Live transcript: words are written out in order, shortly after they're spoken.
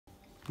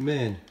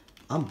Man,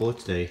 I'm bored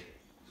today.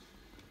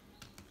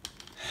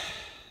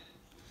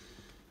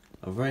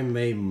 I've already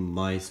made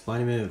my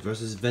Spider-Man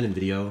vs. Venom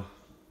video,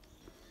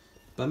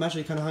 but I'm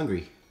actually kind of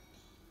hungry.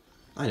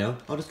 I know,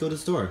 I'll just go to the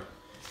store.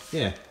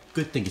 Yeah,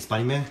 good thinking,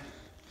 Spider-Man.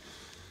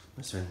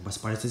 My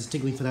spider sense is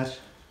tingling for that.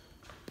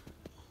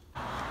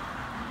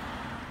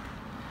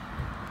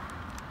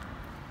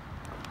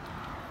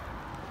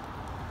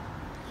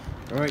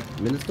 Alright,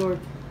 I'm in the store.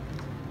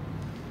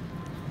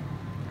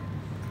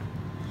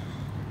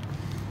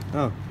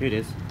 Oh, here it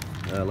is.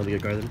 Let me go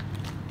grab them.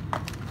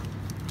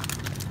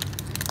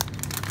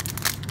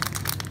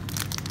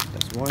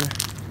 That's one.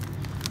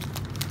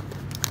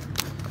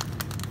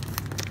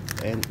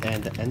 And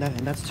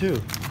that's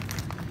two.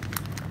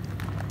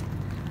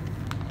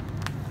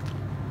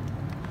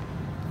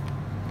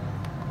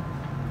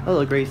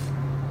 Hello, Grace.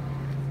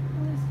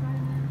 Hello,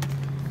 Spider-Man.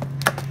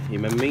 You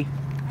remember me?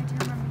 I do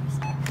remember you,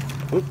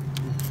 Spider-Man. Oop.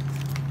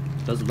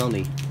 Does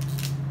lonely.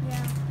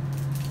 Yeah.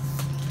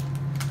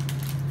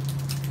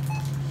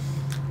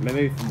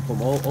 Remember me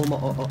from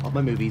all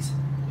my movies?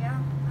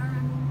 Yeah, I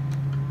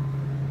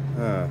remember.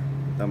 Huh,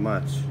 not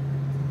much.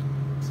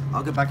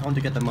 I'll get back home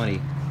to get the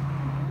money.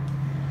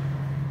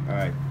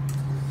 Alright,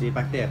 see you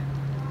back there.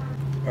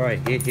 Alright,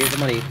 here's the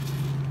money.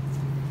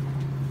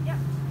 Yep.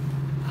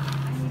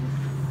 I need to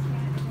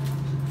scan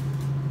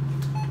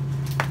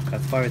it.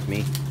 That's fine with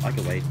me. I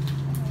can wait.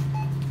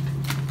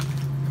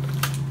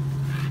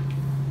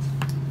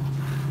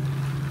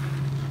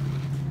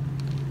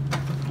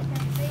 Okay,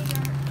 there you go.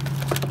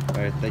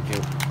 Alright, thank you.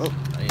 Oh,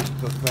 I need to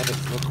go grab it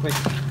real quick.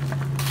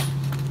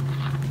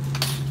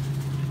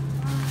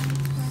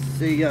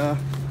 See ya.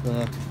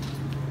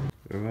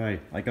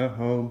 Alright, I got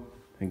home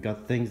and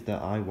got things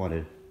that I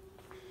wanted.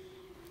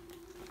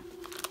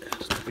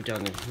 Just put it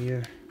down in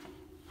here.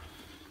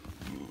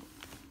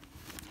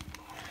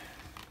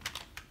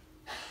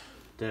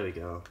 There we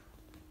go.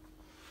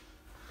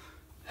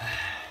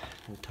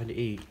 Time to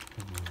eat.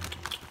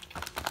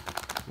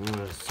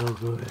 It's so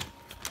good.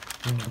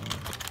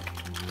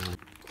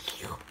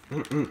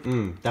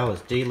 That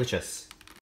was delicious.